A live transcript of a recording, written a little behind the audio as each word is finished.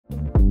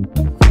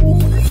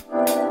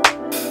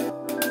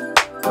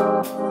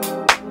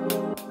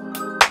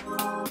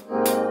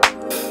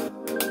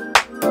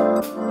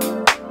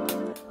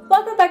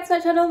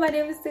my channel. My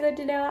name is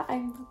Dilewa.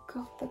 I'm the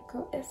girl. The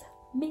girl is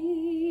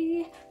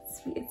me.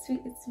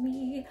 It's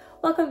me.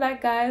 Welcome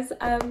back, guys.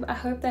 I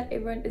hope that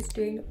everyone is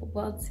doing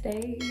well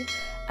today.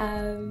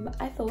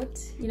 I thought,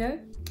 you know,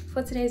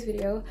 for today's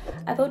video,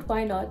 I thought,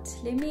 why not,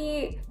 let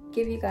me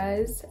give you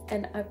guys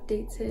an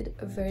updated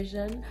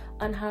version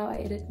on how I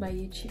edit my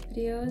YouTube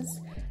videos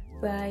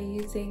by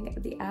using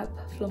the app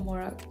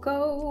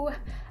Filmorago.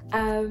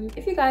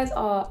 If you guys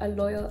are a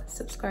loyal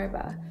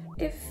subscriber,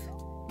 if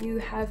you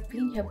have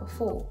been here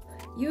before,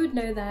 you would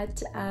know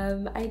that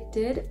I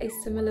did a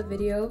similar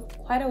video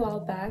quite a while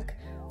back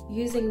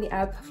using the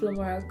app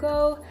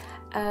Filmorago,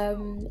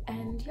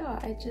 and yeah,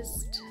 I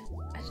just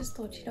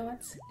thought, you know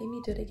what, let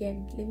me do it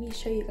again, let me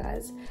show you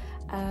guys.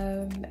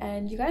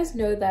 And you guys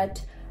know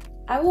that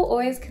I will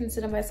always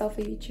consider myself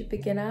a YouTube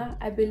beginner.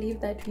 I believe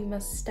that we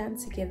must stand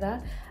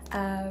together.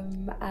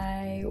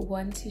 I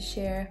want to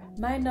share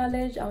my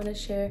knowledge, I want to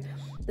share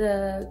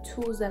the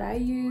tools that I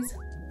use,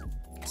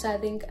 so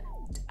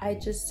I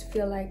just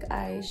feel like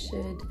I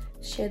should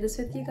share this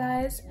with you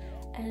guys.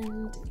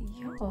 And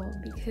yeah,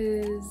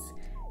 because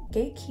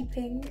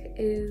gatekeeping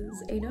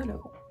is a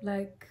no-no.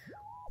 Like,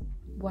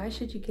 why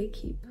should you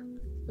gatekeep?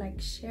 Like,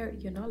 share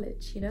your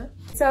knowledge, you know?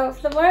 So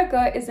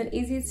Filmorago is an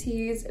easy to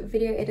use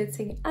video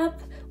editing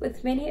app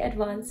with many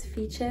advanced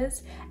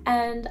features,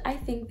 and I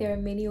think there are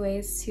many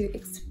ways to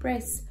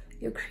express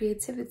your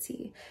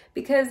creativity,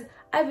 because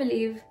I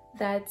believe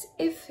that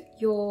if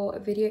your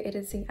video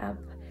editing app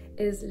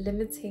is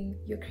limiting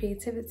your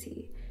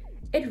creativity,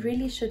 it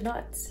really should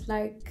not.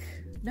 Like,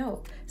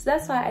 no. So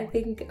that's why I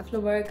think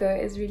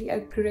Filmorago is really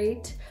a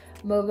great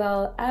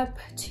mobile app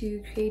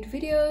to create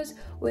videos,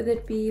 whether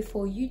it be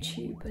for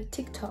YouTube,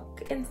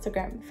 TikTok,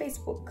 Instagram,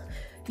 Facebook,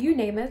 you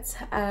name it.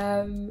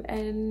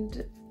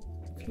 And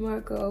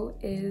Filmorago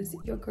is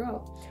your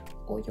girl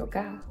or your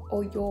guy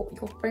or your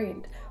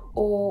friend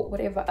or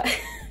whatever.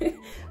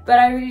 But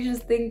I really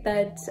just think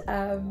that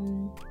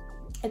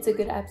it's a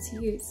good app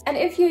to use. And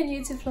if you're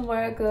new to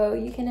Filmorago,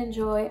 you can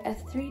enjoy a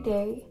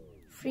 3-day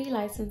free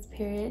license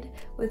period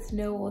with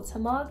no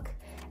watermark.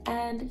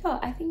 And yeah,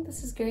 I think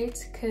this is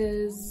great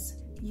because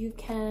you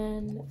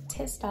can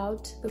test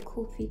out the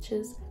cool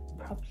features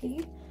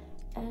properly.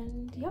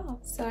 And yeah,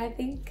 so I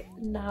think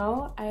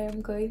now I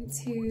am going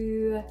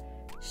to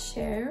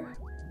share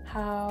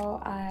how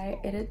I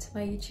edit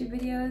my YouTube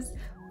videos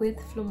with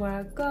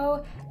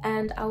Filmorago,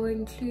 and I will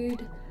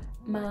include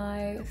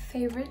my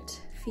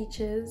favorite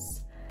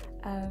features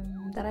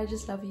that I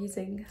just love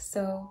using.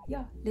 So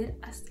yeah, let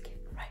us get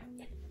right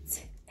into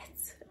it.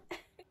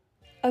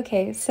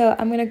 Okay, so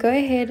I'm gonna go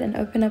ahead and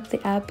open up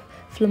the app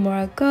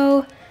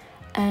Filmorago,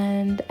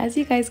 and as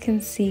you guys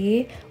can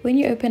see, when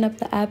you open up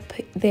the app,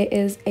 there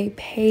is a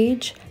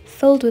page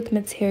filled with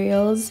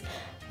materials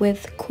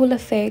with cool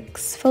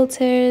effects,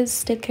 filters,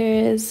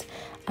 stickers,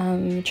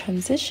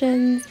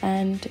 transitions,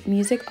 and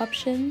music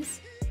options.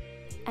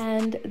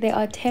 And there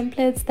are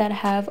templates that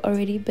have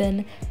already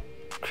been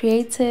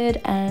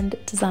created and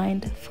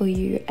designed for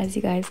you, as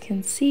you guys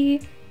can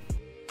see.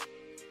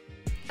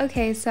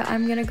 Okay, so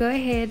I'm gonna go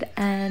ahead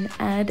and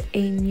add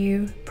a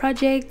new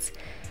project.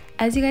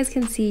 As you guys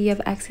can see, you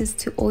have access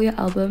to all your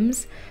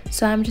albums,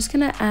 so I'm just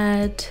gonna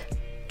add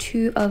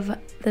 2 of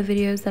the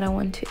videos that I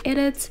want to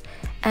edit.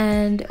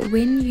 And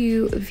when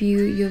you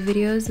view your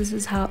videos, this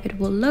is how it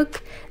will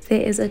look.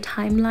 There is a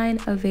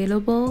timeline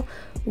available,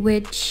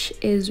 which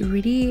is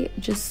really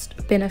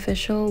just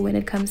beneficial when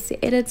it comes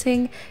to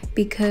editing,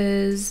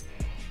 because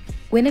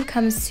when it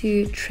comes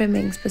to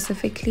trimming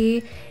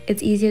specifically,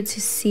 it's easier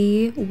to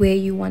see where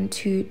you want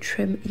to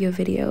trim your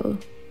video.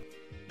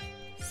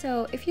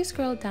 So if you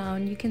scroll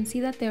down, you can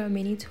see that there are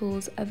many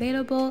tools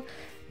available,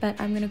 but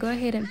I'm gonna go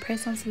ahead and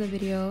press onto the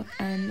video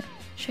and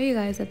show you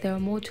guys that there are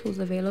more tools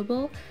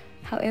available.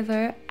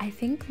 However, I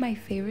think my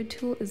favorite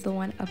tool is the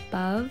one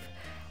above.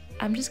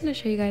 I'm just going to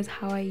show you guys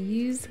how I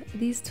use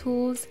these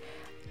tools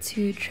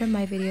to trim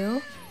my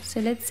video. So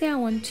let's say I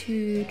want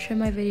to trim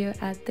my video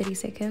at 30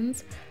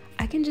 seconds.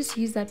 I can just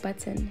use that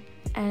button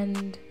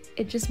and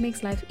it just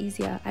makes life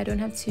easier. I don't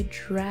have to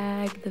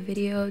drag the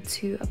video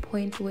to a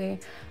point where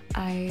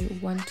I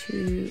want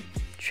to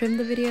trim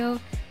the video.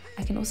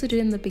 I can also do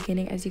it in the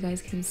beginning, as you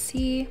guys can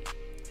see.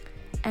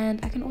 And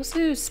I can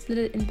also split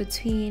it in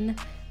between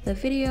the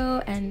video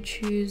and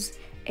choose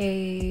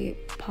a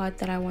part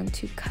that I want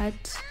to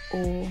cut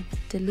or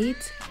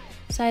delete.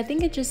 So I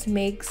think it just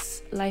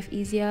makes life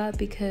easier,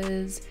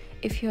 because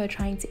if you are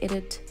trying to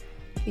edit,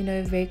 you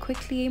know, very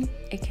quickly,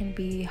 it can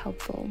be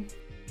helpful.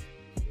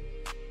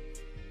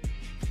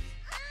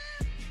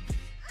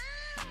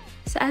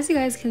 So as you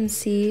guys can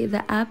see,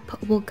 the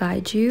app will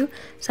guide you.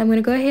 So I'm going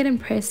to go ahead and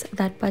press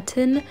that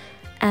button,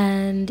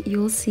 and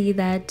you'll see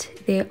that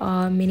there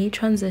are many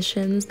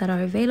transitions that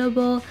are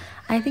available.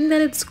 I think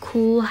that it's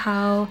cool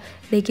how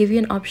they give you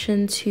an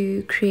option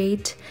to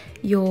create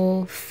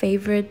your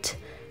favorite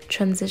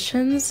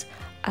transitions.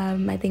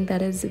 I think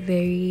that is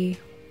very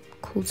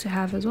cool to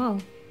have as well.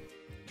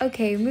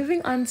 Okay,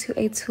 moving on to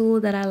a tool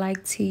that I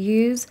like to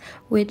use,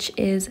 which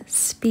is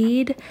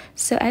speed.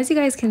 So as you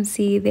guys can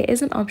see, there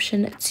is an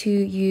option to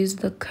use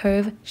the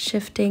curve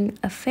shifting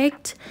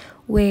effect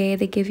where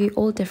they give you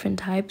all different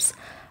types.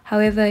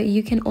 However,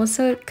 you can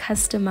also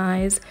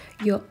customize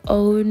your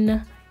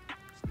own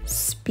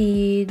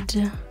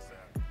speed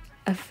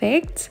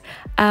effect.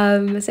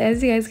 So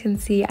as you guys can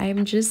see,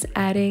 I'm just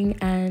adding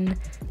and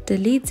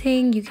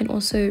deleting. You can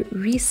also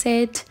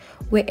reset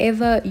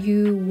wherever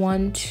you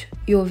want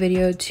your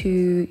video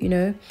to, you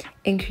know,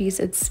 increase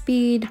its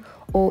speed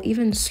or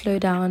even slow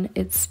down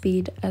its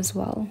speed as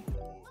well.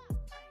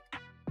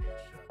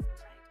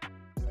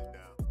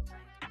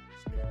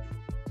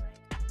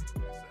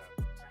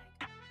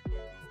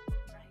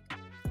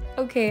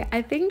 Okay,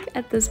 I think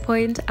at this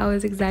point I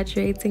was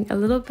exaggerating a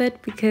little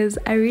bit because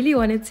I really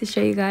wanted to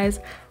show you guys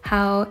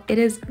how it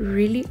is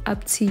really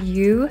up to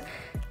you.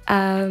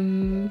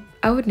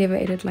 I would never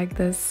edit like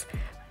this,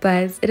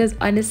 but it is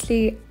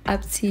honestly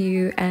up to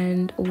you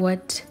and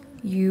what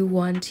you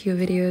want your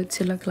video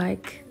to look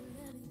like.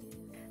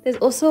 There's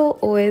also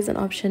always an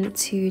option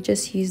to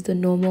just use the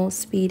normal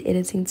speed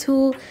editing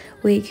tool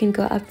where you can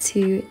go up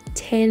to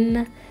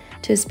 10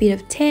 to a speed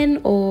of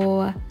 10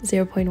 or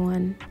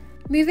 0.1.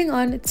 Moving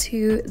on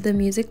to the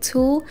music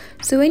tool.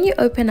 So when you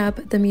open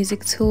up the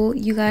music tool,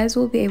 you guys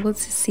will be able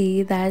to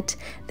see that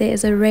there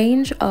is a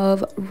range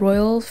of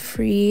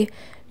royalty-free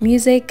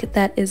music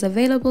that is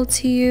available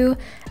to you,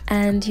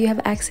 and you have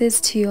access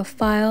to your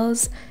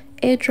files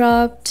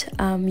airdropped.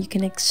 You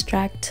can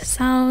extract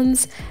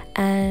sounds,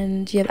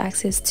 and you have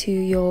access to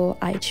your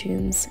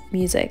iTunes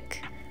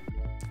music.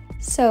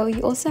 So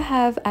you also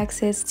have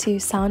access to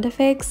sound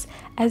effects,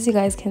 as you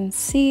guys can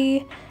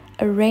see,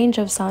 a range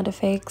of sound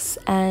effects,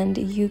 and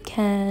you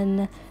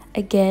can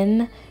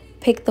again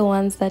pick the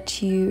ones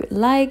that you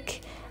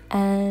like,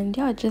 and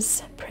yeah,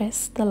 just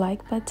press the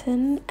like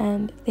button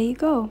and there you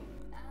go.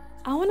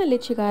 I want to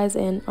let you guys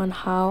in on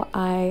how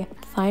I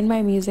find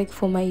my music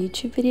for my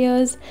YouTube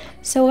videos.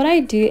 So what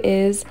I do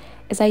is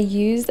I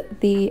use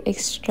the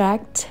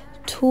extract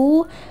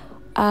tool.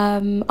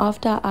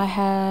 After I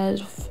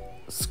have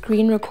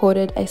screen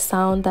recorded a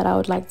sound that I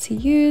would like to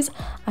use,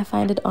 I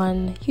find it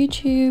on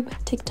YouTube,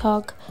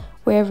 TikTok,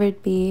 wherever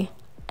it be,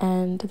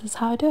 and this is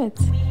how I do it.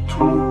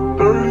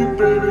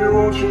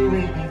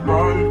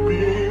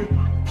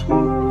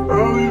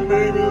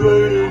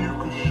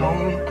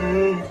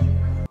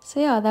 So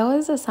yeah, that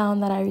was a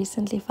sound that I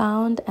recently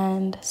found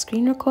and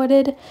screen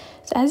recorded.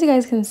 So as you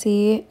guys can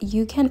see,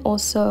 you can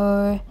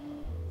also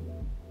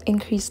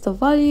increase the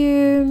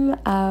volume,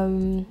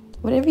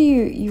 whatever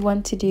you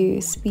want to do,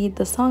 speed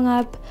the song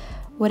up,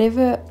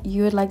 whatever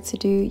you would like to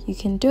do, you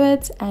can do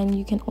it. And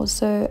you can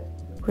also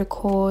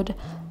record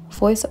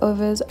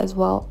voiceovers as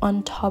well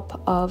on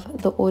top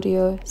of the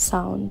audio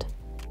sound.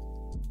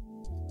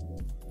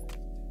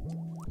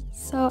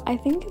 So I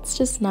think it's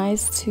just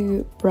nice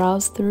to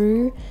browse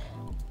through.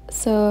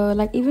 So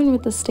like even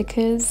with the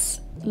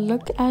stickers,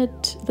 look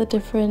at the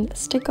different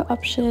sticker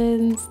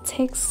options,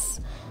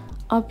 text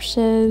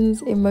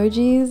options,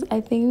 emojis.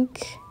 I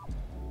think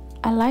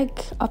I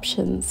like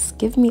options.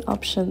 Give me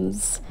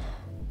options,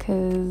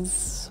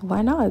 because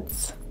why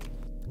not?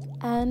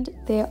 And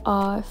there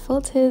are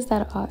filters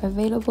that are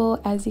available,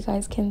 as you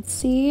guys can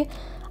see.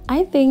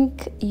 I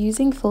think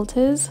using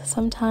filters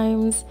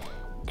sometimes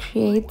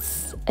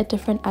creates a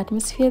different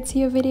atmosphere to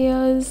your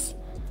videos.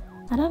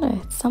 I don't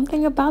know, it's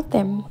something about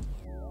them.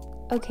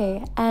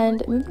 Okay,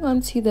 and moving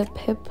on to the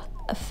pip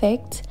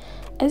effect.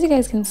 As you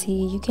guys can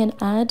see, you can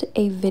add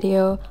a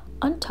video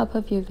on top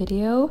of your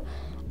video.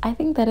 I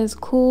think that is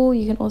cool.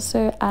 You can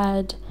also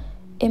add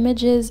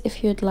images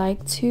if you'd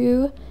like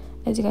to.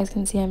 As you guys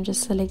can see, I'm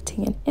just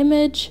selecting an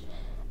image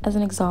as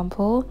an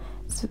example.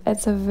 So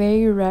it's a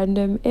very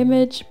random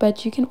image,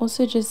 but you can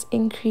also just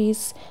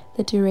increase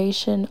the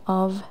duration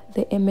of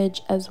the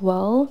image as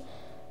well,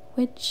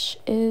 which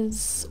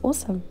is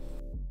awesome.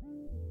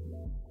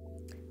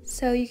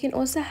 So you can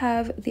also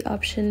have the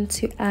option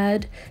to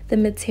add the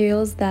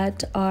materials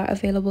that are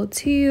available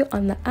to you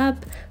on the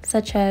app,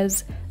 such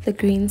as the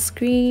green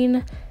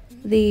screen,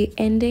 the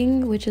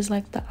ending, which is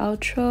like the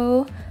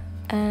outro,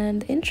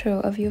 and the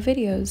intro of your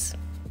videos.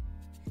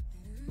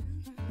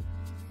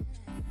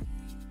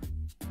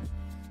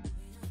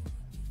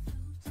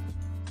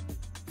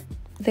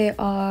 There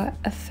are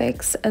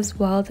effects as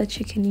well that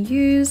you can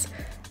use.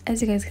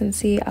 As you guys can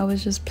see, I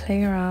was just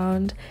playing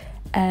around,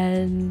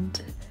 and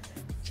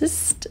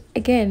just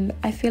again,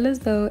 I feel as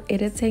though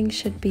editing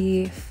should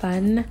be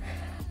fun.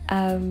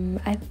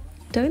 I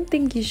don't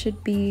think you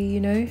should be, you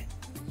know,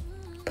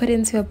 put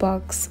into a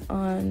box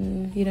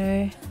on, you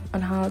know,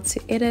 on how to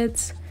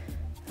edit.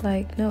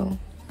 Like, no,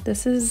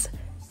 this is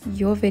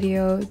your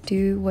video.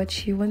 Do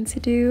what you want to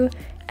do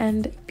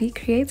and be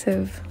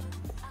creative.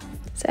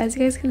 So as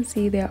you guys can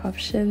see, there are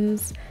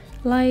options: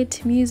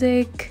 light,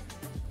 music,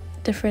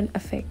 different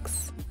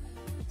effects.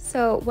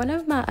 So one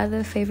of my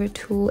other favorite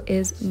tool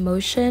is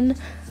motion.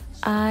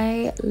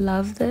 I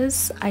love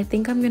this. I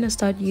think I'm gonna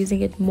start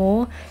using it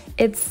more.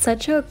 It's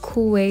such a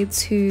cool way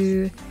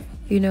to,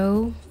 you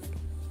know,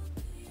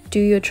 do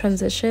your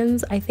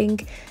transitions. I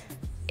think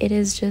it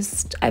is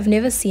just, I've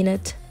never seen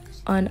it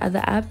on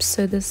other apps,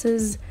 so this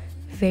is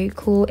very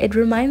cool. It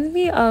reminds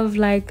me of,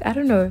 like, I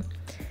don't know,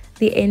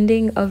 the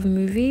ending of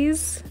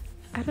movies.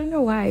 I don't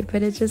know why,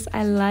 but it just,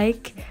 I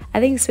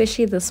think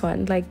especially this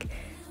one, like,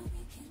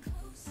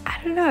 I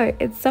don't know,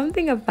 it's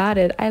something about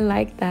it. I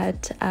like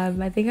that.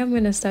 I think I'm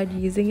gonna start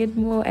using it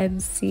more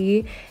and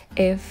see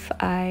if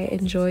I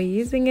enjoy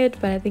using it,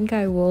 but I think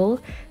I will.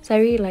 So I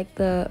really like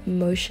the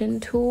motion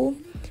tool.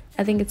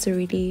 I think it's a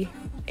really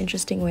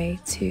interesting way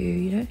to,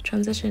 you know,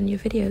 transition your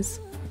videos.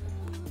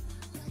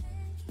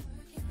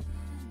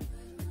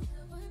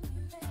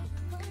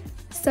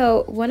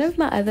 So one of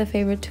my other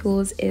favorite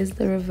tools is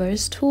the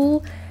reverse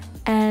tool,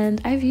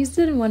 and I've used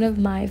it in one of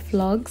my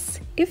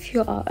vlogs. If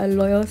you are a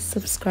loyal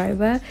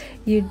subscriber,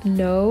 you'd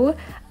know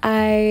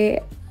I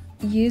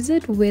use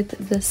it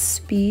with the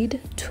speed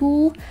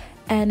tool,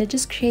 and it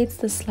just creates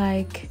this,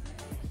 like,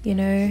 you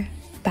know,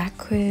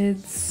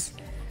 backwards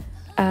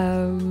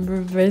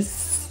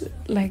reverse,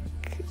 like,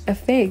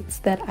 effects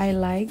that I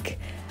like.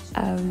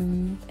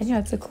 And yeah,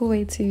 it's a cool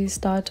way to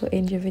start or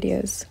end your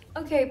videos.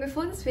 Okay,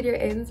 before this video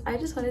ends, I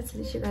just wanted to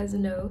let you guys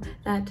know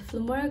that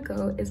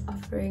Filmorago is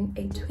offering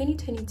a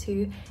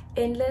 2022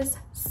 endless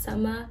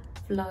summer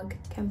vlog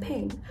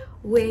campaign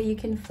where you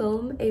can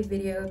film a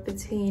video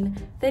between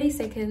 30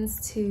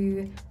 seconds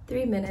to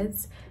 3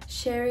 minutes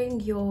sharing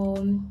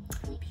your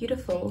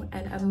beautiful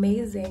and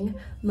amazing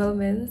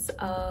moments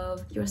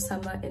of your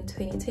summer in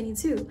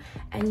 2022,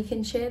 and you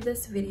can share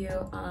this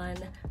video on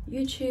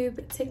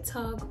YouTube,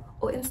 TikTok,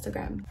 or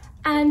Instagram.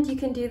 And you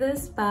can do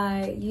this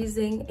by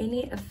using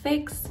any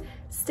effects,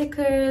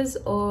 stickers,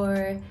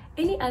 or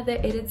any other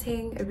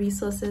editing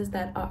resources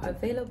that are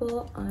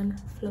available on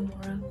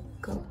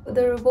Filmorago.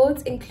 The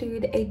rewards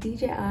include a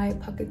DJI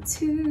Pocket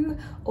 2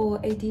 or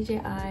a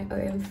DJI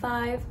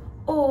OM5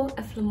 or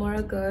a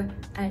Filmorago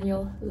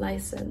annual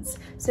license.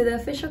 So the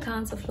official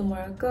accounts of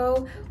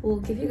Filmorago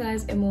will give you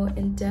guys a more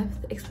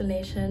in-depth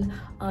explanation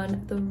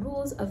on the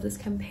rules of this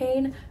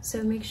campaign,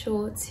 so make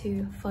sure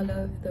to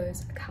follow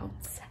those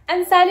accounts.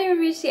 And sadly, we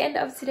reached the end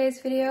of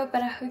today's video,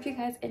 but I hope you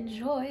guys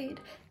enjoyed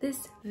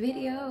this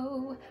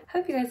video.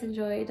 Hope you guys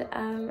enjoyed.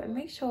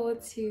 Make sure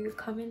to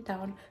comment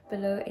down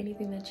below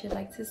anything that you'd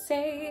like to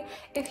say.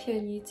 If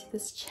you're new to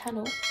this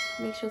channel,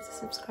 make sure to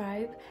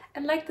subscribe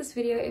and like this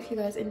video if you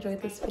guys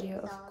enjoyed this video,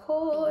 of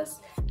course.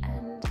 And